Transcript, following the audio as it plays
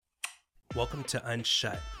Welcome to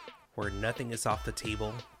Unshut, where nothing is off the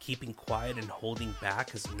table, keeping quiet and holding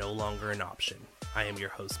back is no longer an option. I am your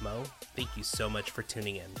host, Mo. Thank you so much for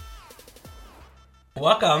tuning in.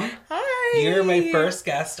 Welcome. Hi. You're my first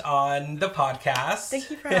guest on the podcast.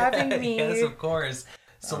 Thank you for having me. Yes, of course.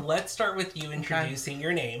 So let's start with you introducing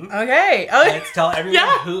your name. Okay. Let's tell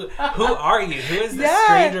everyone who are you? Who is this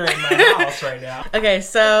stranger in my house right now? Okay,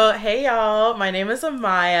 so hey y'all, my name is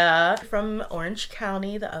Amaya from Orange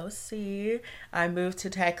County, the OC. I moved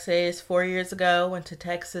to Texas 4 years ago, went to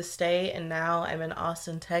Texas State, and now I'm in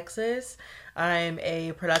Austin, Texas. I'm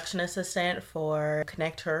a production assistant for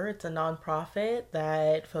Connect Her. It's a nonprofit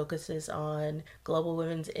that focuses on global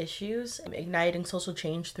women's issues, igniting social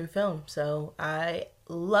change through film. So I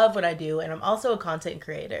love what I do, and I'm also a content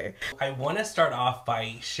creator. I want to start off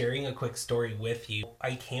by sharing a quick story with you.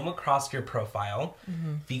 I came across your profile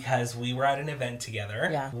because we were at an event together.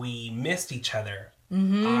 Yeah. We missed each other.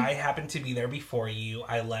 I happened to be there before you.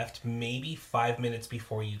 I left maybe 5 minutes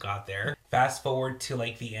before you got there. Fast forward to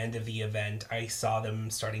like the end of the event, I saw them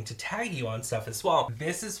starting to tag you on stuff as well.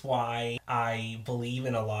 This is why I believe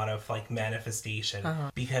in a lot of like manifestation,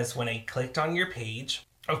 because when I clicked on your page,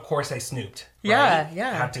 of course I snooped. Yeah, right?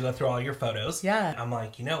 yeah. I had to go through all your photos. Yeah. I'm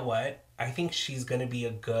like, you know what? I think she's going to be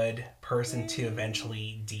a good person to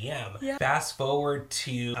eventually DM. Yeah. Fast forward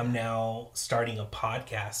to I'm now starting a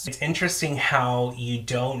podcast. It's interesting how you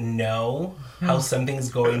don't know how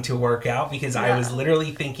something's going to work out, because I was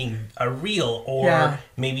literally thinking a reel or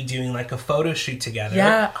maybe doing like a photo shoot together.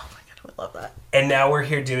 Yeah. Oh my God, I love that. And now we're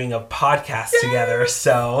here doing a podcast together.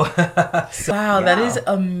 So, Wow, that is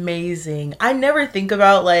amazing. I never think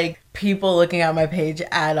about like people looking at my page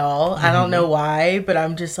at all. I don't know why, but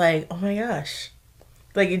I'm just like, oh my gosh.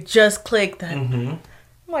 Like it just clicked that. I'm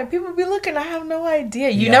like, people be looking, I have no idea.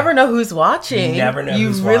 You never know who's watching. You never know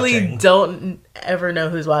who's You really watching. don't ever know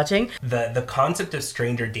who's watching. The concept of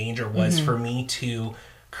stranger danger was for me to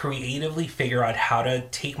creatively figure out how to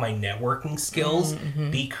take my networking skills,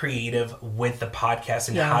 be creative with the podcast,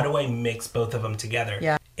 and how do I mix both of them together.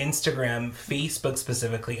 Yeah. Instagram, Facebook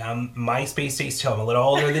specifically, I'm MySpace days too. I'm a little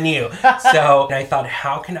older than you. So I thought,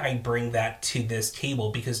 how can I bring that to this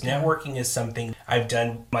table? Because networking is something I've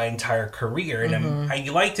done my entire career, and I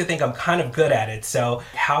like to think I'm kind of good at it. So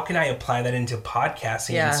how can I apply that into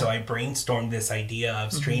podcasting? Yeah. And so I brainstormed this idea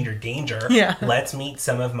of stranger danger. Yeah. Let's meet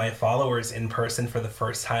some of my followers in person for the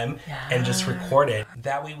first time and just record it.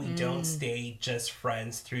 That way we don't stay just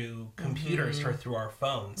friends through computers or through our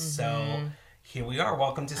phones. So here we are.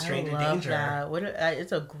 Welcome to Stranger I love Danger. that.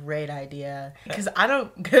 It's a great idea. Because I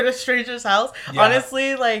don't go to strangers' house. Yeah.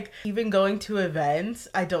 Honestly, like, even going to events,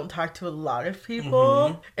 I don't talk to a lot of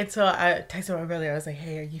people. And so I texted my brother. I was like,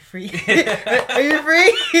 hey, are you free? Are you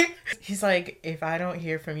free? He's like, if I don't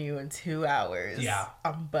hear from you in 2 hours,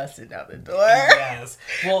 I'm busting down the door. Yes.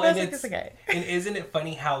 Well, and it's okay. And isn't it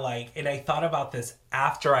funny how, like, and I thought about this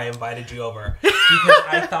after I invited you over, because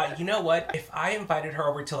I thought, you know what? If I invited her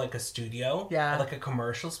over to like a studio, like a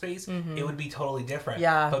commercial space, it would be totally different.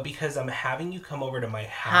 Yeah. But because I'm having you come over to my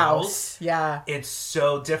house, it's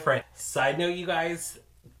so different. Side note, you guys,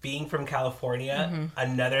 being from California,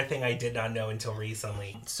 another thing I did not know until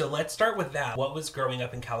recently. So let's start with that. What was growing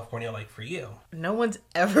up in California like for you? No one's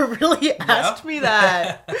ever really asked me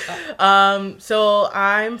that. So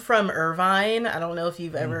I'm from Irvine. I don't know if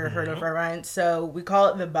you've ever heard of Irvine. So we call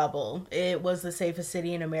it the bubble. It was the safest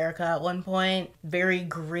city in America at one point. Very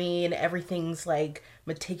green. Everything's like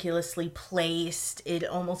meticulously placed. It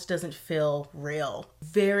almost doesn't feel real.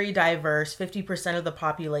 Very diverse. 50% of the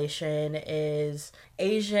population is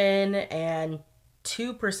Asian and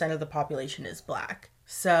 2% of the population is Black.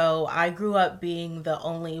 So I grew up being the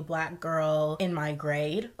only Black girl in my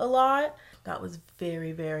grade a lot. That was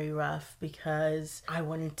very, very rough because I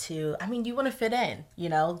wanted to, you want to fit in, you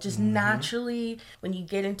know, just naturally when you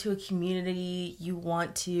get into a community, you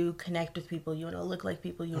want to connect with people, you want to look like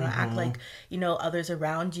people, you want to act like, you know, others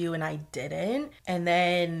around you, and I didn't. And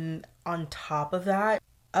then on top of that,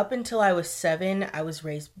 up until I was 7, I was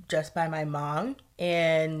raised just by my mom,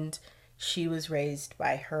 and she was raised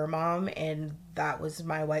by her mom, and that was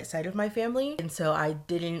my white side of my family. And so I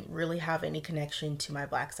didn't really have any connection to my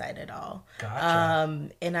Black side at all. Gotcha.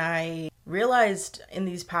 And I realized in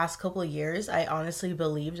these past couple of years, I honestly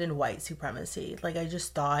believed in white supremacy. Like, I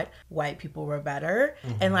just thought white people were better.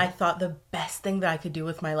 And I thought the best thing that I could do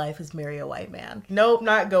with my life is marry a white man. Nope,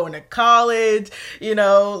 not going to college, you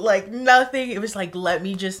know, like nothing. It was like, let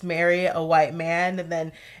me just marry a white man. And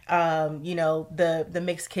then you know, the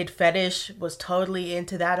mixed kid fetish was totally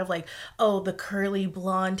into that, of like, oh, the curly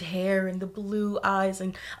blonde hair and the blue eyes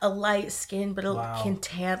and a light skin, but can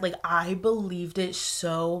tan. Like, I believed it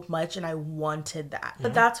so much and I wanted that.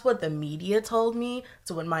 But that's what the media told me.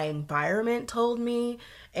 It's what my environment told me.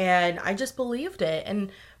 And I just believed it.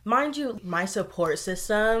 And mind you, my support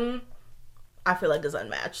system, I feel like, is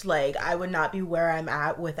unmatched. Like, I would not be where I'm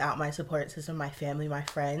at without my support system, my family, my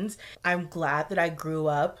friends. I'm glad that I grew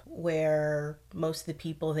up where most of the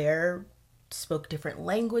people there spoke different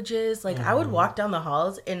languages. Like, I would walk down the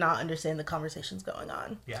halls and not understand the conversations going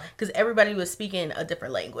on. Yeah. Because everybody was speaking a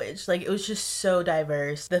different language. Like, it was just so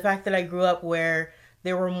diverse. The fact that I grew up where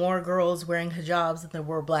there were more girls wearing hijabs than there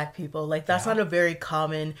were Black people. Like, that's not a very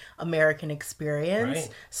common American experience. Right.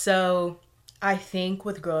 So I think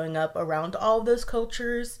with growing up around all of those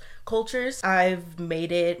cultures, I've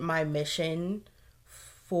made it my mission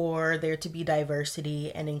for there to be diversity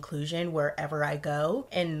and inclusion wherever I go.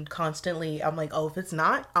 And constantly, I'm like, oh, if it's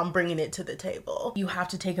not, I'm bringing it to the table. You have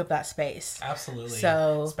to take up that space. Absolutely.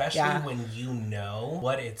 So, especially when you know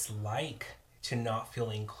what it's like to not feel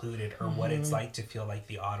included or what it's like to feel like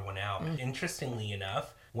the odd one out. Interestingly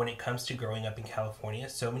enough, when it comes to growing up in California,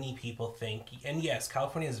 so many people think, and yes,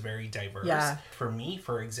 California is very diverse. Yeah. For me,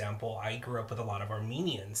 for example, I grew up with a lot of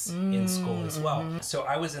Armenians in school as well. So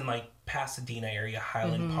I was in like Pasadena area,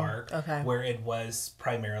 Highland Park, where it was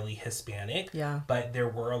primarily Hispanic. Yeah. But there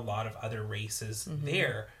were a lot of other races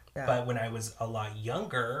there. Yeah. But when I was a lot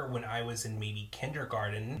younger, when I was in maybe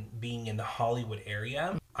kindergarten, being in the Hollywood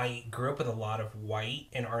area, I grew up with a lot of white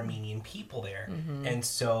and Armenian people there. And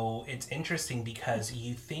so it's interesting because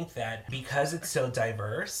you think that because it's so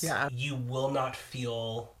diverse, you will not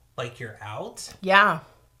feel like you're out. Yeah.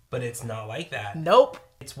 But it's not like that. Nope.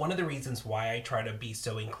 It's one of the reasons why I try to be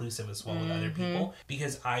so inclusive as well with other people,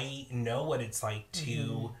 because I know what it's like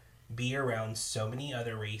to be around so many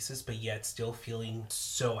other races but yet still feeling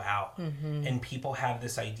so out. And people have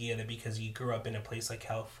this idea that because you grew up in a place like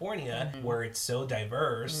California where it's so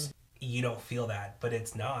diverse, you don't feel that, but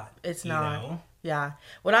it's not. It's not. Know? Yeah.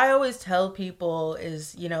 What I always tell people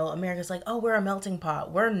is, you know, America's like, oh, we're a melting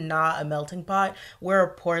pot. We're not a melting pot. We're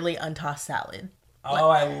a poorly untossed salad. Oh,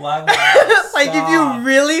 I love that. Like, if you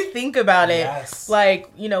really think about it,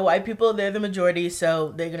 like, you know, white people, they're the majority,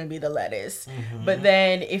 so they're going to be the lettuce. But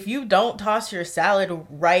then if you don't toss your salad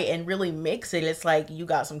right and really mix it, it's like you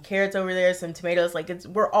got some carrots over there, some tomatoes. Like,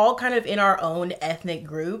 we're all kind of in our own ethnic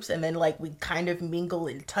groups, and then, like, we kind of mingle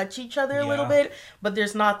and touch each other a little bit. But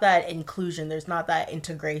there's not that inclusion. There's not that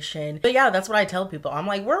integration. But yeah, that's what I tell people. I'm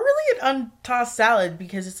like, we're really an untossed salad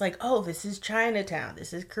because it's like, oh, this is Chinatown.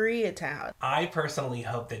 This is Koreatown. I personally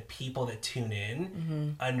hope that people that tune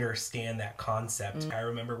in understand that concept. I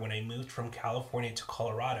remember when I moved from California to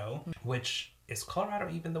Colorado, which is Colorado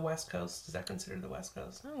even the West Coast? Is that considered the West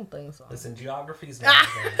Coast? I don't think so. Listen, geography is not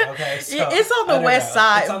everything. Okay, so it's on the west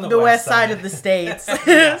side. It's on the west side of the states.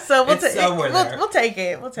 So we'll take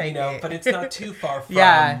it. We'll take it. But it's not too far from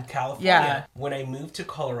California. Yeah. When I moved to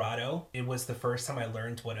Colorado, it was the first time I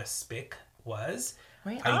learned what a spick was.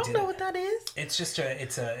 Wait, I don't know what that is. It's just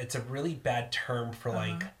it's a really bad term for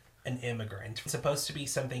like an immigrant. It's supposed to be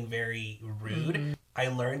something very rude. I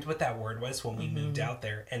learned what that word was when we moved out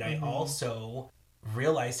there, and I also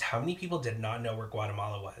realized how many people did not know where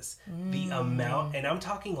Guatemala was. The amount, and I'm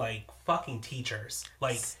talking like fucking teachers.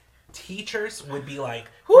 Like, teachers would be like,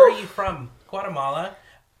 where are you from? Guatemala?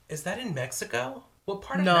 Is that in Mexico? What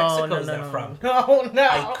part of Mexico is that from? No.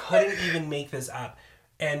 I couldn't even make this up.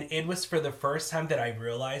 And it was for the first time that I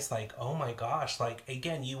realized, like, oh my gosh, like,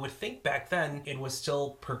 again, you would think back then it was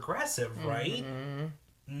still progressive, right?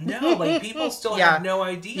 No, like, people still have no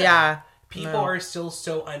idea. Yeah. People are still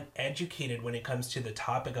so uneducated when it comes to the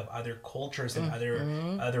topic of other cultures and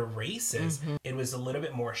other races. It was a little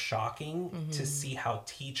bit more shocking to see how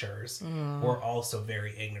teachers were also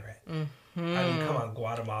very ignorant. I mean, come on,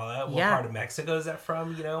 Guatemala. What part of Mexico is that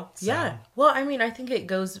from, you know? So. Yeah. Well, I mean, I think it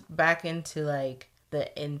goes back into, like,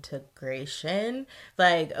 the integration.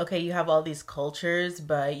 Like, okay, you have all these cultures,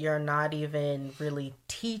 but you're not even really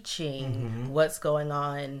teaching what's going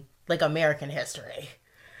on, like, American history.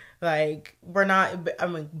 Like,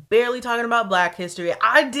 barely talking about Black history.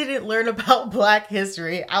 I didn't learn about Black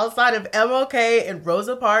history outside of MLK and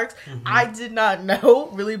Rosa Parks. I did not know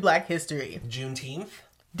really Black history. Juneteenth?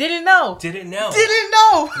 Didn't know.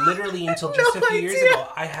 Literally until just a few years ago,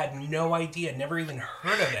 I had no idea. Never even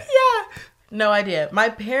heard of it. Yeah. No idea. My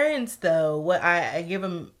parents, though, what I give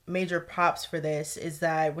them major props for this is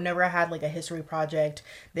that whenever I had like a history project,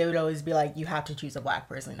 they would always be like, you have to choose a black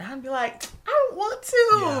person. And I'd be like, I don't want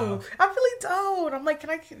to. Yeah. I really don't. I'm like, can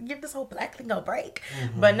I give this whole black thing a break?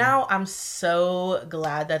 Mm-hmm. But now I'm so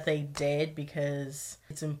glad that they did, because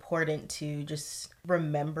it's important to just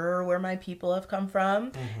remember where my people have come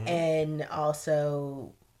from. Mm-hmm. And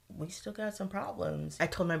also, we still got some problems. I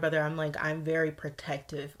told my brother, I'm very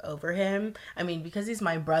protective over him. I mean, because he's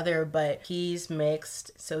my brother, but he's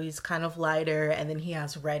mixed, so he's kind of lighter, and then he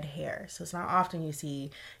has red hair. So it's not often you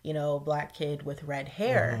see, a black kid with red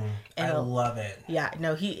hair. And I love it. Yeah,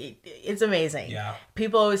 no, it's amazing. Yeah.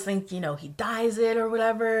 People always think, he dyes it or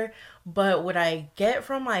whatever. But what I get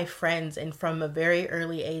from my friends, and from a very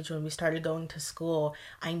early age when we started going to school,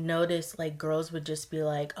 I noticed like girls would just be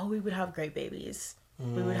like, oh, we would have great babies.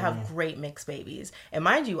 We would have great mixed babies. And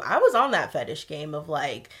mind you, I was on that fetish game of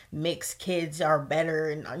like mixed kids are better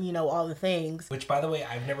and, all the things. Which, by the way,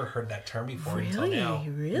 I've never heard that term before until now.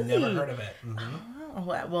 Really? Never heard of it. Mm-hmm.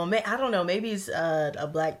 Oh, well, I don't know. Maybe it's a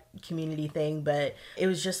black community thing, but it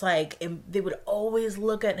was just like they would always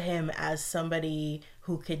look at him as somebody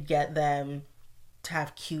who could get them to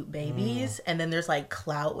have cute babies, and then there's like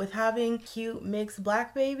clout with having cute mixed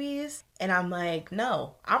black babies, and I'm like,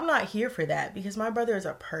 no, I'm not here for that, because my brother is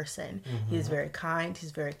a person. He's very kind,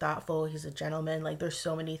 he's very thoughtful, he's a gentleman. Like, there's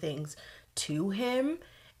so many things to him,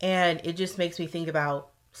 and it just makes me think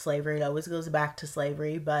about slavery. It always goes back to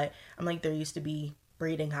slavery, but I'm like, there used to be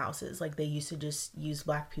breeding houses. Like, they used to just use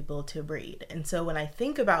black people to breed. And so when I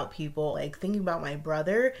think about people, like thinking about my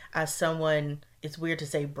brother as someone, it's weird to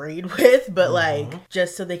say breed with, but like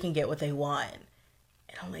just so they can get what they want.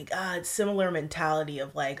 And I'm like, it's similar mentality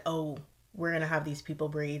of like, oh, we're going to have these people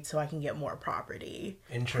breed so I can get more property.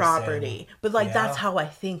 Interesting. But like, that's how I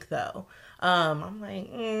think though. I'm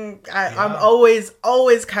like, I'm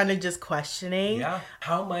always kind of just questioning. Yeah.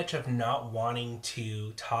 How much of not wanting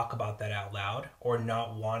to talk about that out loud, or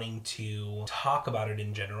not wanting to talk about it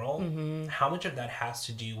in general, how much of that has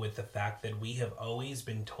to do with the fact that we have always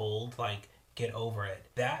been told, like, get over it.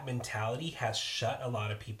 That mentality has shut a lot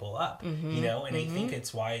of people up, and I think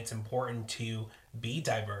it's why it's important to be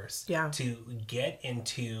diverse, to get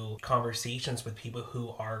into conversations with people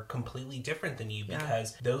who are completely different than you,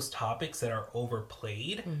 because those topics that are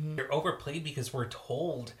overplayed, they're overplayed because we're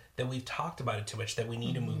told that we've talked about it too much, that we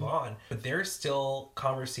need to move on. But there's still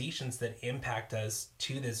conversations that impact us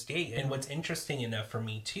to this day. And what's interesting enough for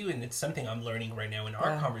me too, and it's something I'm learning right now in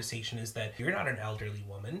our conversation, is that you're not an elderly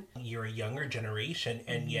woman, you're a younger generation,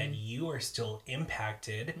 and yet you are still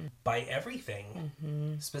impacted by everything,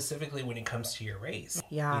 specifically when it comes to your race.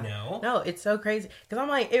 Yeah. No, it's so crazy. Because I'm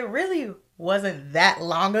like, it really wasn't that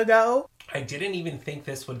long ago. I didn't even think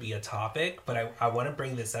this would be a topic, but I want to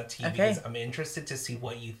bring this up to you because I'm interested to see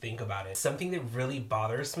what you think about it. Something that really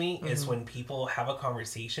bothers me is when people have a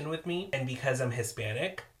conversation with me, and because I'm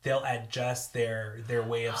Hispanic, they'll adjust their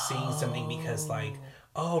way of saying something, because like,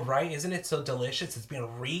 oh, right, isn't it so delicious? It's bien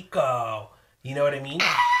rico. You know what I mean?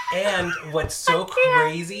 And what's so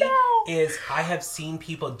crazy is I have seen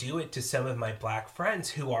people do it to some of my black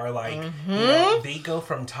friends who are like, they go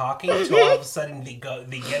from talking to all of a sudden they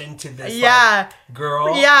get into this like,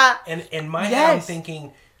 girl. Yeah. And in my head, I'm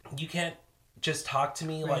thinking, you can't just talk to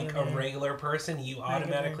me like a regular person. You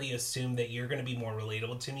automatically assume that you're going to be more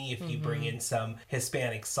relatable to me if you bring in some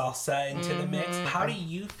Hispanic salsa into the mix. How do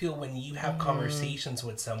you feel when you have conversations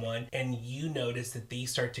with someone and you notice that they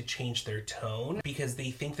start to change their tone because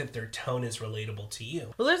they think that their tone is relatable to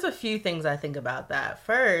you? Well, there's a few things I think about that.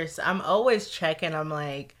 First, I'm always checking. I'm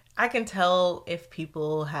like, I can tell if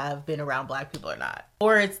people have been around black people or not.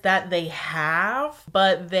 Or it's that they have,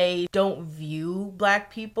 but they don't view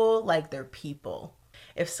black people like they're people.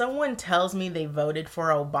 If someone tells me they voted for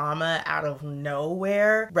Obama out of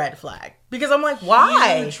nowhere, red flag. Because I'm like,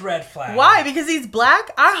 why? Huge red flag. Why? Because he's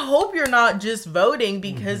black? I hope you're not just voting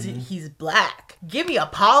because he's black. Give me a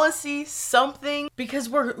policy, something, because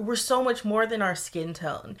we're so much more than our skin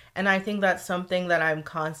tone. And I think that's something that I'm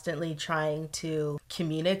constantly trying to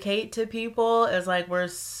communicate to people, is like, we're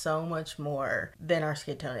so much more than our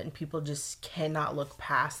skin tone, and people just cannot look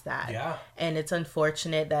past that. Yeah. And it's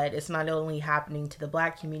unfortunate that it's not only happening to the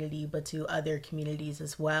black community, but to other communities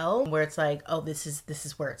as well, where it's like, oh, this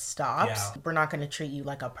is where it stops. Yeah. We're not going to treat you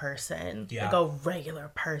like a person, Yeah. like a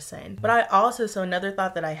regular person. But I also, so another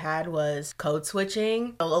thought that I had was code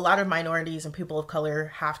switching. A lot of minorities and people of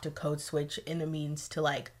color have to code switch in the means to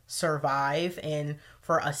like survive and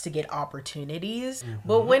for us to get opportunities.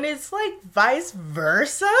 But when it's like vice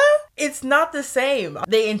versa, it's not the same.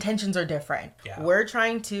 The intentions are different. Yeah. We're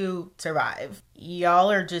trying to survive.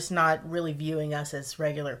 Y'all are just not really viewing us as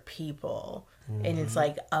regular people. And it's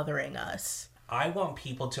like othering us. I want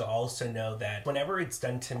people to also know that whenever it's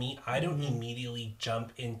done to me, I don't immediately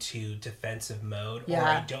jump into defensive mode or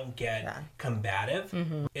I don't get combative.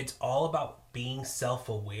 It's all about being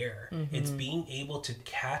self-aware. It's being able to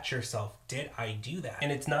catch yourself. Did I do that?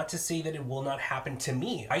 And it's not to say that it will not happen to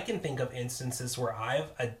me. I can think of instances where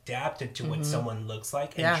I've adapted to what someone looks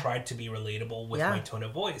like and tried to be relatable with my tone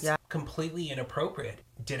of voice. Completely inappropriate.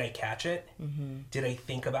 Did I catch it? Did I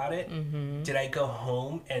think about it? Did I go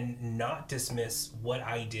home and not dismiss what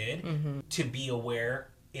I did to be aware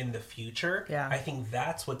in the future? I think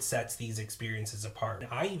that's what sets these experiences apart.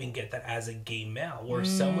 I even get that as a gay male, where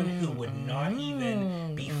someone who would not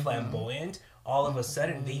even be flamboyant, all of a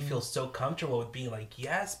sudden they feel so comfortable with being like,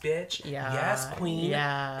 yes, bitch, yes, queen.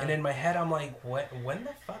 And in my head, I'm like, what? When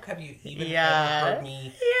the fuck have you even ever heard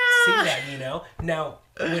me say that, you know? Now,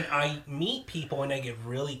 when I meet people and I get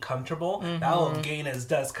really comfortable, that little gayness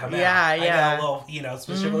does come out. I got a little, you know,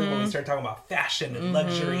 specifically when we start talking about fashion and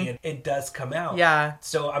luxury, and it does come out.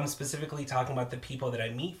 So I'm specifically talking about the people that I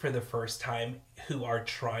meet for the first time who are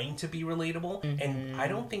trying to be relatable. And I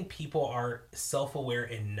don't think people are self-aware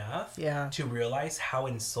enough to realize how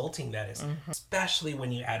insulting that is, especially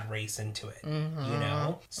when you add race into it, you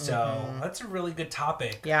know? So that's a really good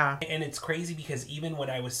topic. And it's crazy because even when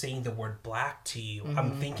I was saying the word black to you,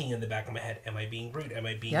 I'm thinking in the back of my head, am I being rude? Am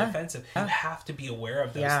I being offensive? You have to be aware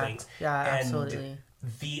of those things. And Absolutely.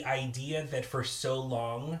 The idea that for so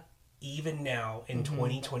long, even now in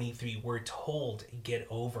 2023, we're told, get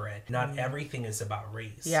over it. Not everything is about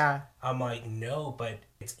race. I'm like, no, but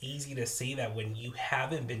it's easy to say that when you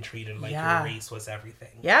haven't been treated like your race was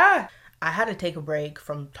everything. I had to take a break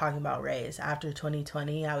from talking about race. After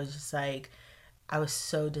 2020, I was just like, I was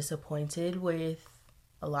so disappointed with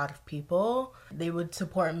a lot of people. They would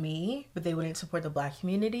support me, but they wouldn't support the black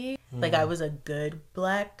community. Like I was a good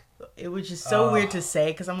black. It was just so weird to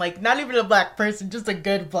say because I'm like, not even a black person, just a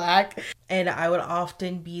good black. And I would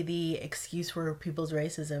often be the excuse for people's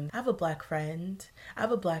racism. I have a black friend. I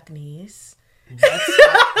have a black niece.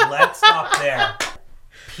 Let's stop there.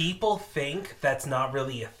 People think that's not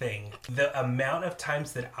really a thing. The amount of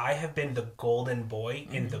times that I have been the golden boy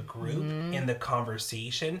in the group, in the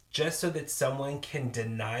conversation, just so that someone can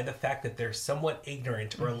deny the fact that they're somewhat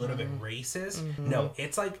ignorant or a little bit racist. No,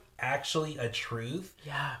 it's like actually a truth.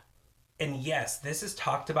 And yes, this is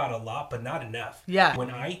talked about a lot, but not enough.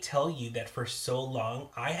 When I tell you that for so long,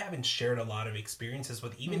 I haven't shared a lot of experiences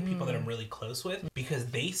with even people that I'm really close with because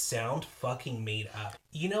they sound fucking made up.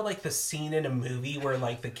 You know, like the scene in a movie where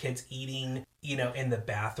like the kid's eating, you know, in the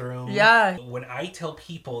bathroom? When I tell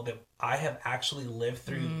people that I have actually lived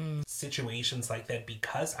through situations like that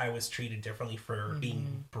because I was treated differently for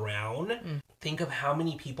being brown, think of how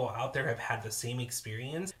many people out there have had the same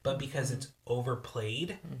experience, but because it's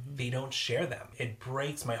overplayed, they don't share them. It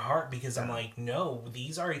breaks my heart because I'm like, no,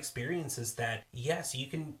 these are experiences that, yes, you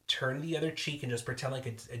can turn the other cheek and just pretend like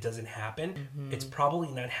it doesn't happen. It's probably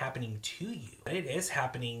not happening to you, but it is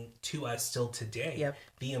happening to us still today.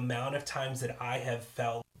 The amount of times that I have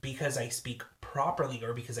felt because I speak properly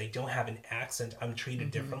or because I don't have an accent, I'm treated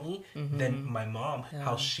differently than my mom,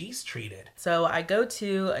 how she's treated. So I go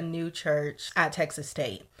to a new church at Texas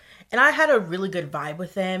State. And I had a really good vibe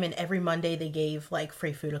with them. And every Monday they gave like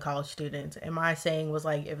free food to college students. And my saying was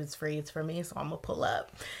like, if it's free, it's for me. So I'm going to pull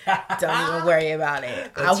up. Don't even worry about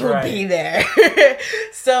it. I will be there.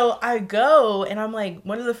 So I go and I'm like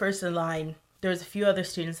one of the first in line. There's a few other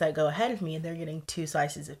students that go ahead of me and they're getting 2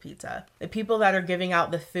 slices of pizza. The people that are giving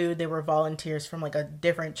out the food, they were volunteers from like a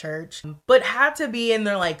different church, but had to be in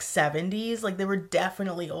their like 70s. Like they were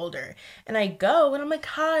definitely older. And I go and I'm like,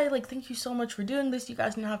 hi, like, thank you so much for doing this. You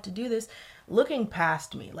guys don't have to do this. Looking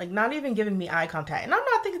past me, like not even giving me eye contact. And I'm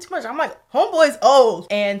not thinking too much. I'm like, homeboy's old.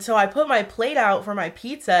 And so I put my plate out for my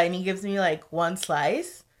pizza and he gives me like 1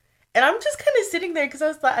 slice. And I'm just kind of sitting there because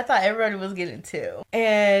I thought everybody was getting 2.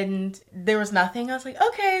 And there was nothing. I was like,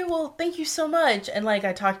 okay, well, thank you so much. And like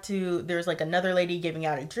there was like another lady giving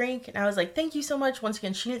out a drink. And I was like, thank you so much. Once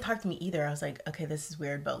again, she didn't talk to me either. I was like, okay, this is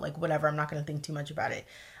weird, but like whatever. I'm not going to think too much about it.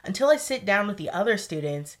 Until I sit down with the other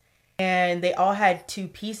students and they all had 2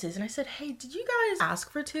 pieces. And I said, hey, did you guys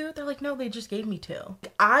ask for 2? They're like, no, they just gave me 2.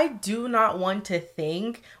 I do not want to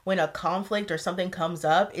think when a conflict or something comes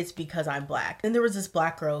up, it's because I'm Black. Then there was this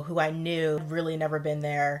Black girl who I knew had really never been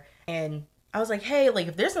there. And I was like, hey, like,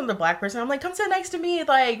 if there's another Black person, I'm like, come sit next to me,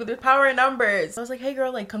 like, there's power in numbers. I was like, hey,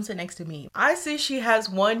 girl, like, come sit next to me. I see she has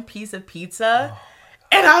 1 piece of pizza,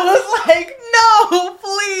 and I was like, no,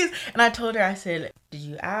 please. And I told her, I said, did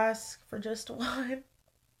you ask for just 1?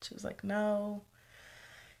 She was like, no.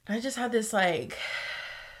 And I just had this, like,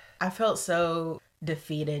 I felt so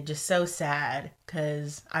defeated, just so sad,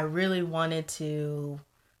 because I really wanted to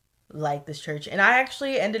like this church. And I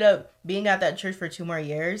actually ended up being at that church for 2 more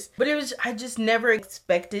years. But I just never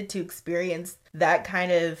expected to experience that kind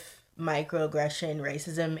of microaggression,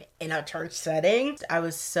 racism in a church setting. I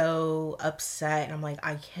was so upset. I'm like,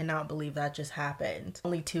 I cannot believe that just happened.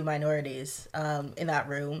 Only 2 minorities in that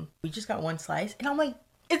room. We just got 1 slice. And I'm like,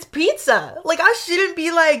 it's pizza. Like, I shouldn't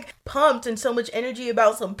be like pumped and so much energy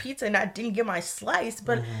about some pizza and I didn't get my slice.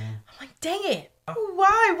 But I'm like, dang it.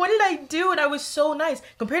 Why? What did I do? And I was so nice.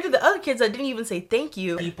 Compared to the other kids, I didn't even say thank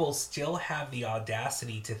you. People still have the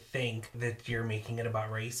audacity to think that you're making it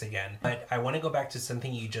about race again. But I want to go back to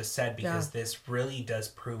something you just said, because this really does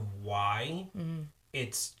prove why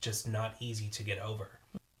it's just not easy to get over.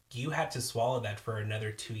 You had to swallow that for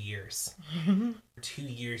another 2 years. 2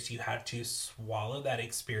 years you had to swallow that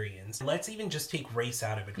experience. Let's even just take race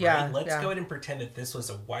out of it, right? Let's go ahead and pretend that this was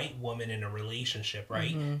a white woman in a relationship,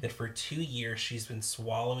 right? That for 2 years she's been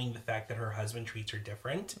swallowing the fact that her husband treats her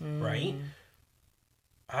different, right?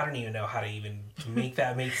 I don't even know how to even make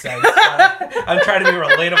that make sense. I'm trying to be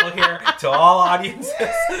relatable here to all audiences.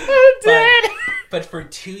 But for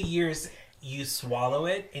 2 years, you swallow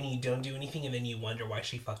it and you don't do anything, and then you wonder why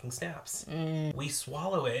she fucking snaps. We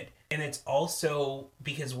swallow it, and it's also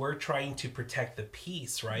because we're trying to protect the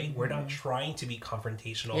peace, right? We're not trying to be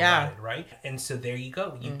confrontational about it, right? And so there you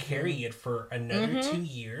go. You carry it for another 2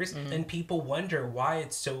 years, and people wonder why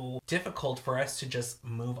it's so difficult for us to just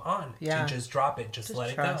move on, to just drop it, just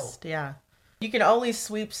let trust. it go. Yeah. You can only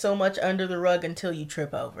sweep so much under the rug until you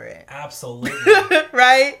trip over it. Absolutely.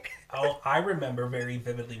 Right? Oh, I remember very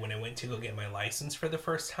vividly when I went to go get my license for the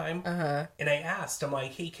first time. And I asked, I'm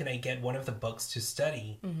like, hey, can I get one of the books to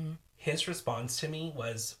study? His response to me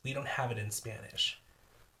was, we don't have it in Spanish.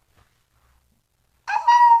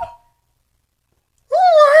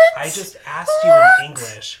 What? I just asked you in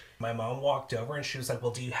English. My mom walked over and she was like,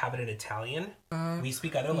 well, do you have it in Italian? We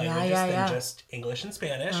speak other languages than just English and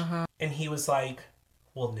Spanish. And he was like,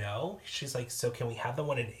 well, no. She's like, so can we have the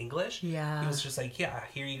one in English? Yeah. He was just like, yeah,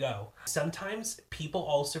 here you go. Sometimes people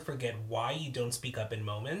also forget why you don't speak up in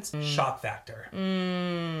moments. Shock factor.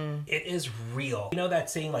 It is real. You know that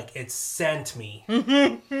saying, like, it sent me.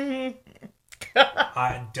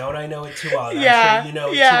 Don't I know it too well? I'm sure you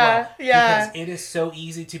know it too well. Because it is so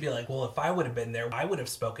easy to be like, well, if I would have been there, I would have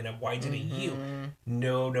spoken up. Why didn't you?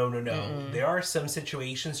 No. There are some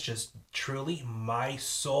situations just truly my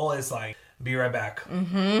soul is like, be right back.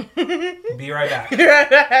 Be right back. Be right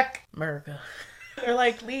back. America. They're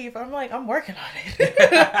like, leave. I'm like, I'm working on it.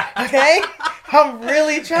 Okay? I'm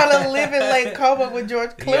really trying to live in Lake Como with George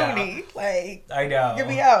Clooney. Like, I know. Get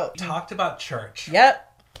me out. Talked about church. Yep.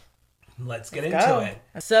 Let's get into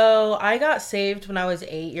it. So I got saved when I was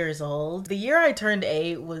 8 years old. The year I turned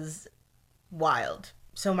 8 was wild.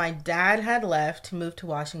 So my dad had left, moved to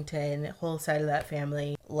Washington. The whole side of that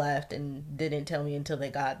family left and didn't tell me until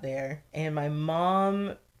they got there. And my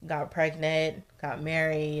mom got pregnant, got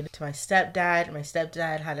married to my stepdad. My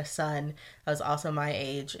stepdad had a son that was also my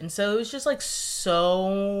age. And so it was just like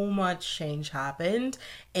so much change happened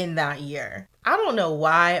in that year. I don't know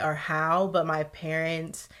why or how, but my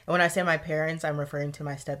parents, and when I say my parents, I'm referring to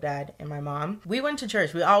my stepdad and my mom. We went to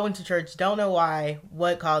church. We all went to church. Don't know why,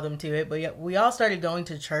 what called them to it, but we all started going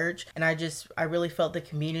to church, and I really felt the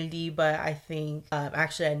community. But I think,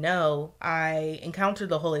 actually I know, I encountered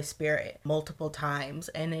the Holy Spirit multiple times,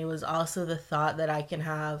 and it was also the thought that I can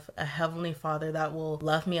have a Heavenly Father that will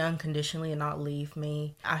love me unconditionally and not leave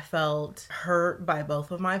me. I felt hurt by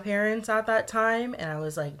both of my parents at that time, and I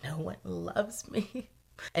was like, no one loves me.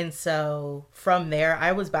 And so from there,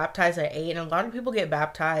 I was baptized at 8, and a lot of people get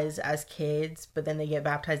baptized as kids, but then they get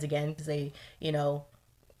baptized again because they,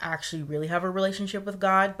 actually really have a relationship with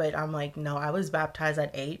God. But I'm like, no, I was baptized at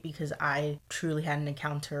 8 because I truly had an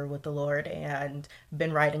encounter with the Lord and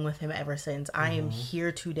been riding with him ever since. I am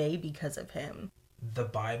here today because of him. The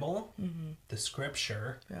Bible, the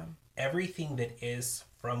scripture, everything that is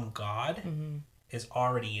from God is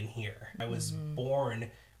already in here. I was born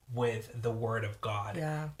with the word of God.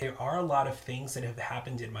 There are a lot of things that have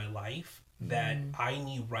happened in my life that I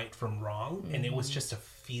knew right from wrong, and it was just a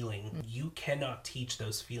feeling. You cannot teach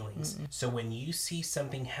those feelings. So when you see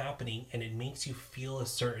something happening and it makes you feel a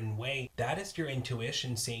certain way, that is your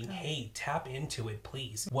intuition saying, hey, tap into it,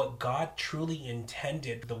 please. What God truly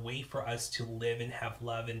intended, the way for us to live and have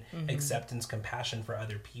love and acceptance, compassion for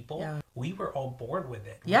other people, we were all born with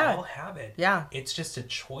it. We all have it. It's just a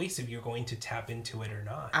choice if you're going to tap into it or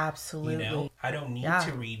not. Absolutely. You know, I don't need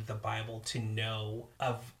to read the Bible to know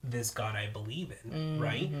of this God I believe in,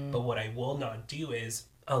 right? But what I will not do is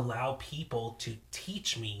allow people to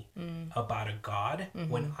teach me about a God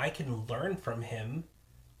when I can learn from him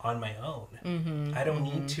on my own. I don't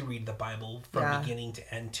need to read the Bible from beginning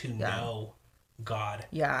to end to know God.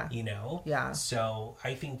 You know? So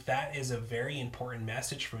I think that is a very important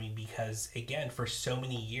message for me because, again, for so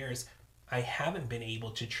many years, I haven't been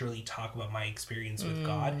able to truly talk about my experience with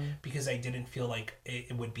God because I didn't feel like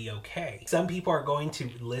it would be okay. Some people are going to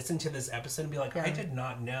listen to this episode and be like, I did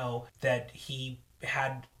not know that he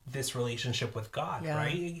had this relationship with God,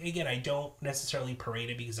 right? Again, I don't necessarily parade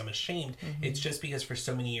it because I'm ashamed. It's just because for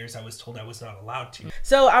so many years I was told I was not allowed to.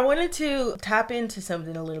 So I wanted to tap into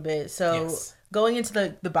something a little bit. So going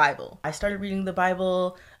into the Bible, I started reading the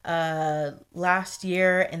Bible last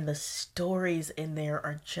year, and the stories in there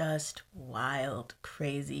are just wild,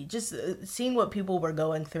 crazy. Just seeing what people were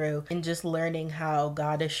going through and just learning how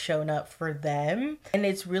God has shown up for them. And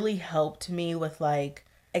it's really helped me with like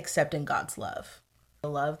accepting God's love. The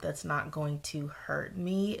love that's not going to hurt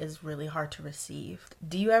me is really hard to receive.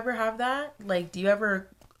 Do you ever have that? Like,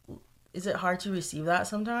 is it hard to receive that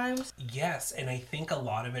sometimes? Yes, and I think a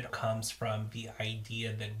lot of it comes from the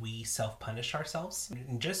idea that we self-punish ourselves.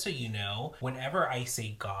 And just so you know, whenever I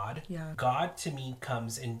say God, God to me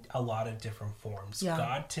comes in a lot of different forms.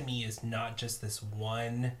 God to me is not just this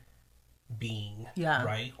one being,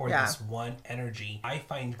 right? Or this one energy. I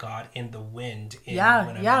find God in the wind, when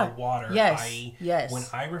I'm in the water. When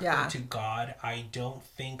I refer to God, I don't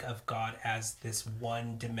think of God as this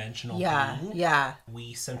one-dimensional being.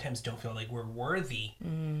 We sometimes don't feel like we're worthy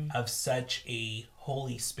of such a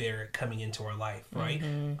Holy Spirit coming into our life, right?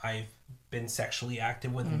 I've been sexually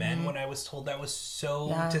active with men when I was told that was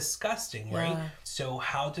so disgusting, right? So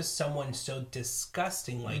how does someone so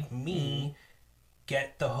disgusting like me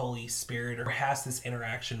get the Holy Spirit or has this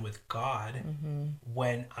interaction with God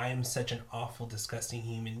when I'm such an awful, disgusting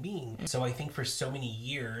human being? So I think for so many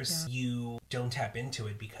years you don't tap into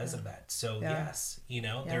it because of that. So yes, you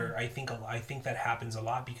know, I think that happens a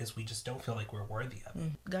lot because we just don't feel like we're worthy of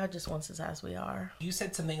it. God just wants us as we are. You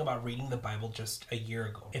said something about reading the Bible just a year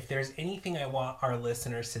ago. If there's anything I want our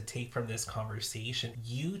listeners to take from this conversation,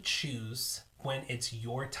 you choose when it's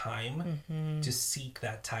your time to seek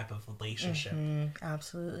that type of relationship.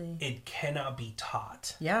 Absolutely. It cannot be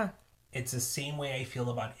taught. It's the same way I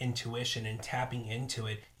feel about intuition and tapping into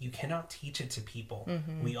it. You cannot teach it to people.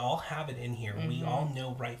 We all have it in here. We all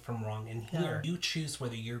know right from wrong in here. You choose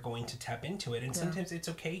whether you're going to tap into it. And sometimes it's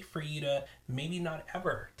okay for you to maybe not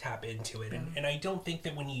ever tap into it. And I don't think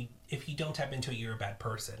that if you don't tap into it, you're a bad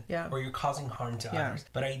person. Or you're causing harm to others.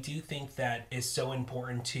 But I do think that it's so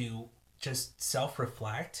important to just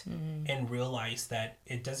self-reflect and realize that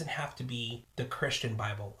it doesn't have to be the Christian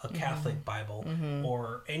Bible, a Catholic Bible,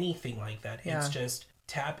 or anything like that. It's just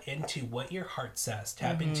tap into what your heart says.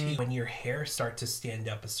 Tap into when your hair starts to stand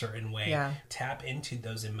up a certain way. Tap into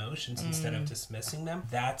those emotions instead of dismissing them.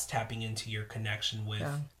 That's tapping into your connection with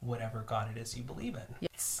whatever God it is you believe in.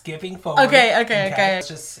 Skipping forward. Okay. Let's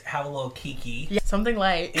just have a little kiki. Something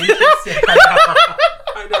light. Interesting.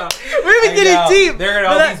 I know. We're even getting deep. They're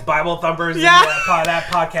gonna all these Bible thumpers and that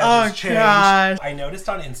podcast has changed. Gosh. I noticed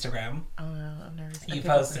on Instagram. Oh no, I'm nervous. You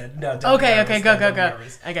posted. No, don't be nervous. Okay, go.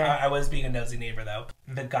 Okay. I was being a nosy neighbor though.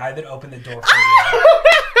 The guy that opened the door for you.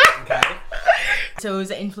 Okay. So it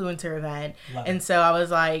was an influencer event. And so I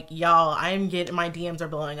was like, y'all, my DMs are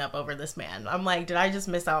blowing up over this man. I'm like, did I just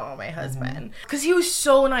miss out on my husband? Because he was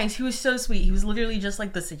so nice. He was so sweet. He was literally just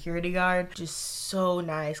like the security guard. Just so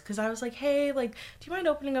nice. Because I was like, hey, like, do you mind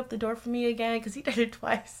opening up the door for me again? Because he did it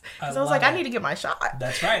twice. Because I was like, I need to get my shot.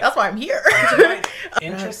 That's right. That's why I'm here. That's right.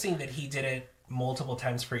 Interesting that he did it multiple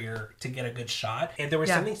times to get a good shot, and there was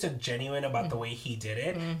something so genuine about the way he did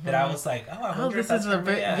it that I was like, I wonder if that's for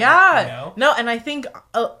me. You know? No, and I think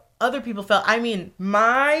other people felt,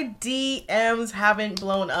 my DMs haven't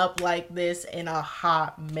blown up like this in a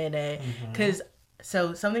hot minute, because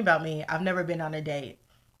something about me, I've never been on a date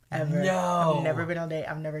ever. No, I've never been on a date.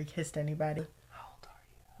 I've never kissed anybody. How old are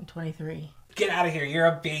you? I'm 23. Get out of here. You're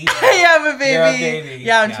a baby. Yeah, I'm a baby. You're a baby.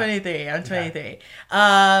 Yeah, I'm 23. I'm 23.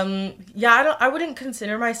 I wouldn't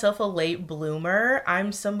consider myself a late bloomer.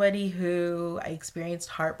 I'm somebody who I experienced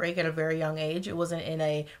heartbreak at a very young age. It wasn't in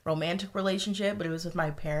a romantic relationship, but it was with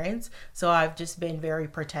my parents. So I've just been very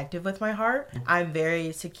protective with my heart. I'm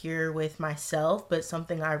very secure with myself, but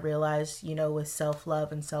something I realized, with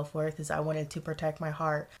self-love and self-worth is I wanted to protect my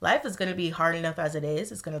heart. Life is going to be hard enough as it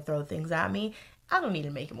is. It's going to throw things at me. I don't need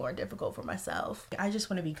to make it more difficult for myself. I just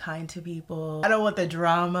want to be kind to people. I don't want the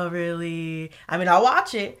drama, really. I mean, I'll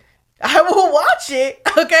watch it. I will watch it.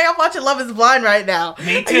 Okay, I'm watching Love is Blind right now.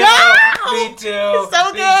 Me too. Yeah! Me too. It's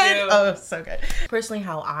so Me good. too. Oh, it's so good. Personally,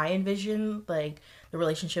 how I envision, the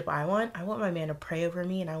relationship I want my man to pray over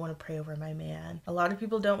me, and I want to pray over my man. A lot of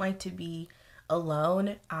people don't like to be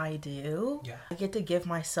alone. I do. Yeah. I get to give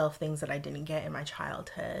myself things that I didn't get in my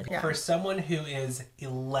childhood. Yeah. For someone who is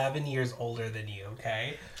 11 years older than you,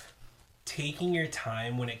 okay, taking your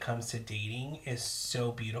time when it comes to dating is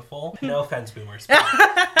so beautiful. No offense, boomers.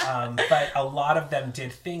 But a lot of them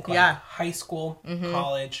did think high school,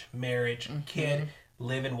 college, marriage, kid,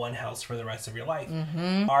 live in one house for the rest of your life.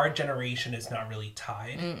 Our generation is not really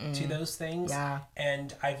tied to those things. Yeah.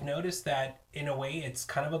 And I've noticed that in a way it's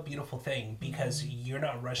kind of a beautiful thing because you're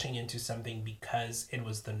not rushing into something because it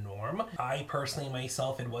was the norm. I personally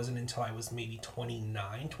myself, it wasn't until I was maybe 28,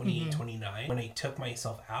 29 when I took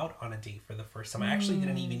myself out on a date for the first time. I actually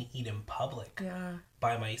didn't even eat in public.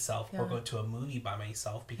 By myself or go to a movie by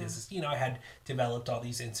myself because I had developed all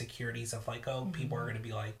these insecurities of people are going to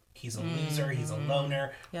be like, he's a loser, he's a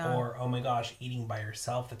loner, or oh my gosh, eating by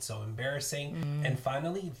yourself, that's so embarrassing. And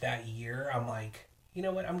finally that year I'm like, you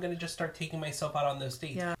know what, I'm going to just start taking myself out on those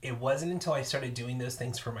dates. It wasn't until I started doing those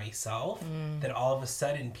things for myself that all of a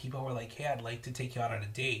sudden people were like, hey, I'd like to take you out on a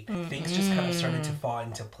date. Things just kind of started to fall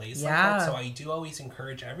into place like that. So I do always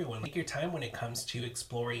encourage everyone, take your time when it comes to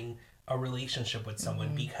exploring a relationship with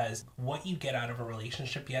someone because what you get out of a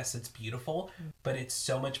relationship, yes, it's beautiful, but it's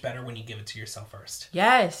so much better when you give it to yourself first.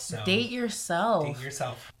 Yes, So, date yourself. Date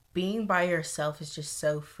yourself. Being by yourself is just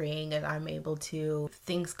so freeing, and I'm able to,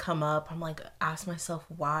 things come up, I'm like, ask myself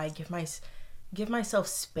why, give myself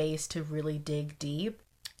space to really dig deep.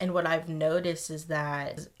 And what I've noticed is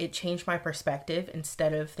that it changed my perspective.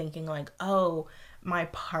 Instead of thinking like, oh, my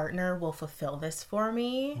partner will fulfill this for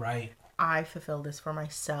me. Right. I fulfill this for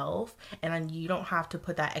myself. And you don't have to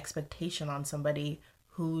put that expectation on somebody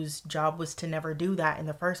whose job was to never do that in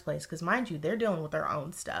the first place. Because mind you, they're dealing with their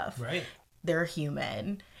own stuff. Right. They're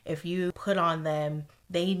human. If you put on them,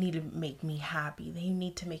 they need to make me happy. They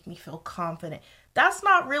need to make me feel confident. That's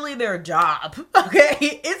not really their job, okay?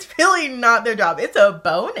 It's really not their job. It's a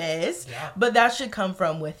bonus, but that should come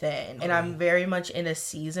from within. And I'm very much in a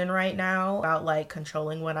season right now about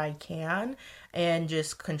controlling what I can and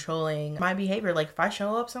just controlling my behavior. Like if I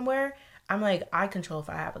show up somewhere, I'm like, I control if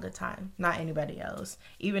I have a good time, not anybody else.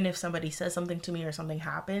 Even if somebody says something to me or something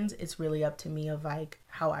happens, it's really up to me of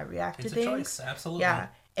how I react to things. It's a choice, absolutely. Yeah,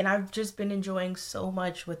 and I've just been enjoying so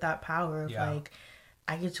much with that power of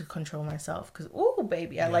I get to control myself because, ooh,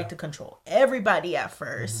 baby, I like to control everybody at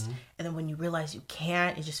first. And then when you realize you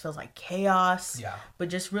can't, it just feels like chaos. Yeah. But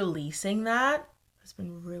just releasing that has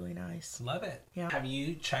been really nice. Love it. Yeah. Have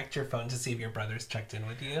you checked your phone to see if your brother's checked in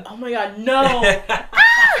with you? Oh my God, no.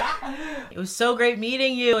 It was so great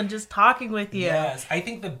meeting you and just talking with you. Yes. I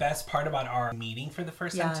think the best part about our meeting for the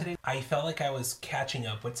first time today, I felt like I was catching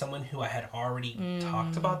up with someone who I had already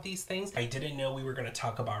talked about these things. I didn't know we were going to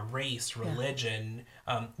talk about race, religion,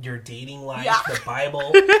 your dating life, the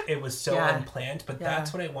Bible. It was so unplanned, but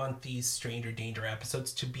that's what I want these Stranger Danger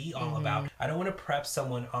episodes to be all about. I don't want to prep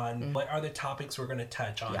someone on what are the topics we're going to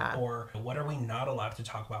touch on or what are we not allowed to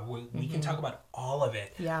talk about. We can talk about all of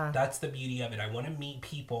it. Yeah. That's the beauty of it. I want to meet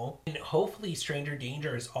people, and hopefully Stranger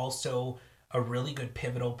Danger is also a really good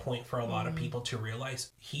pivotal point for a lot of people to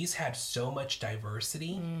realize he's had so much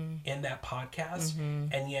diversity in that podcast,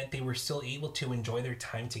 and yet they were still able to enjoy their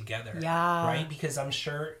time together. Yeah. Right? Because I'm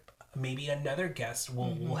sure maybe another guest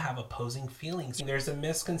will have opposing feelings. There's a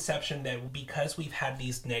misconception that because we've had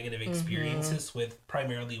these negative experiences with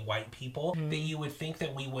primarily white people, that you would think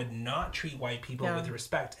that we would not treat white people with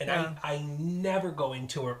respect. And I never go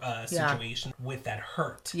into a situation with that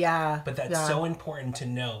hurt. Yeah. But that's so important to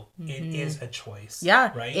know. It is a choice.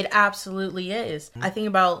 Yeah. Right? It absolutely is. I think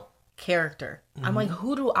about character. I'm like,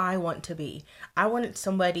 who do I want to be? I want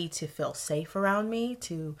somebody to feel safe around me,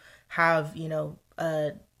 to have,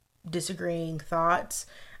 disagreeing thoughts,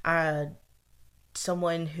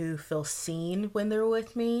 someone who feels seen when they're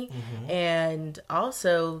with me, and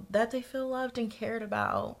also that they feel loved and cared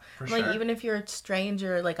about. Like, even if you're a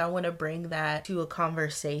stranger, like, I want to bring that to a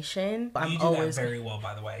conversation. You do that very well,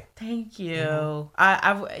 by the way. Thank you.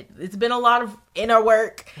 I've it's been a lot of inner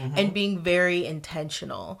work and being very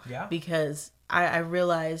intentional. Yeah. Because I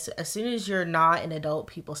realize as soon as you're not an adult,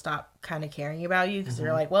 people stop kind of caring about you because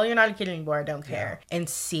they're like, well, you're not a kid anymore, I don't care. And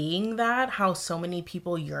seeing that, how so many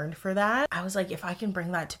people yearned for that, I was like, if I can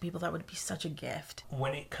bring that to people, that would be such a gift.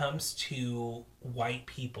 When it comes to white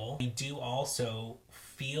people, we do also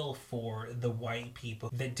feel for the white people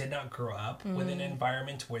that did not grow up with an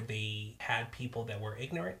environment where they had people that were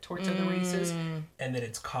ignorant towards other races, and that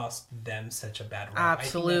it's cost them such a bad rap.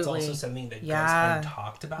 Absolutely. I think that's also something that gets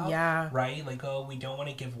talked about, right? Like, oh, we don't want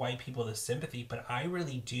to give white people the sympathy, but I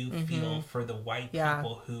really do feel for the white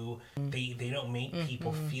people who they don't make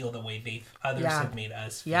people feel the way others have made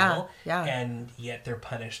us feel, and yet they're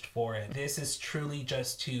punished for it. This is truly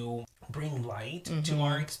just to bring light to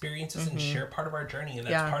our experiences and share part of our journey, and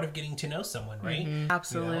that's part of getting to know someone, right?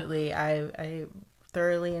 Absolutely. You know? I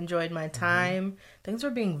thoroughly enjoyed my time. Thanks for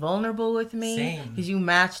being vulnerable with me, because you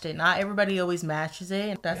matched it. Not everybody always matches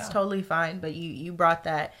it. That's totally fine, but you brought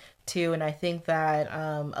that too, and I think that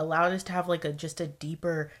allowed us to have like just a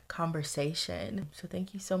deeper conversation. So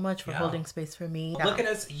thank you so much for holding space for me. Look at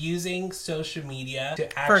us using social media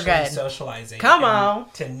to actually socializing. Come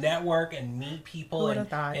on. To network and meet people,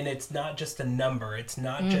 and it's not just a number. It's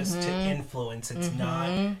not just to influence. It's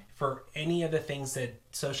not for any of the things that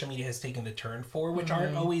social media has taken the turn for, which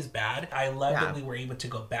aren't always bad. I love that we were able to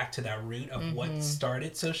go back to that root of what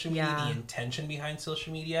started social media, the intention behind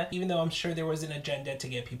social media, even though I'm sure there was an agenda to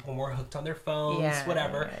get people more hooked on their phones,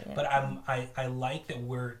 whatever. But I like that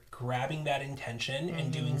we're grabbing that intention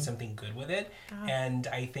and doing something good with it. And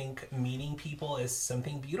I think meeting people is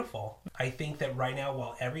something beautiful. I think that right now,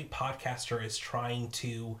 while every podcaster is trying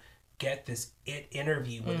to get this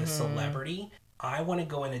interview with a celebrity, I want to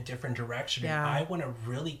go in a different direction. And I want to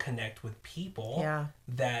really connect with people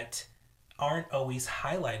that aren't always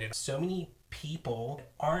highlighted. So many people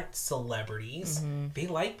aren't celebrities. They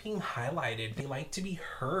like being highlighted. They like to be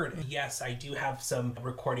heard. Yes, I do have some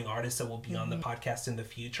recording artists that will be on the podcast in the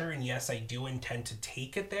future. And yes, I do intend to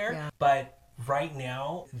take it there. But right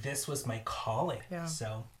now, this was my calling.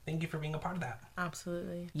 So thank you for being a part of that.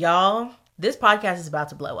 Absolutely. Y'all, this podcast is about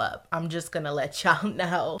to blow up. I'm just going to let y'all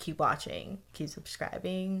know. Keep watching. Keep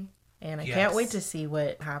subscribing. And I can't wait to see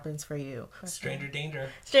what happens for you. Stranger danger.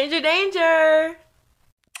 Stranger danger.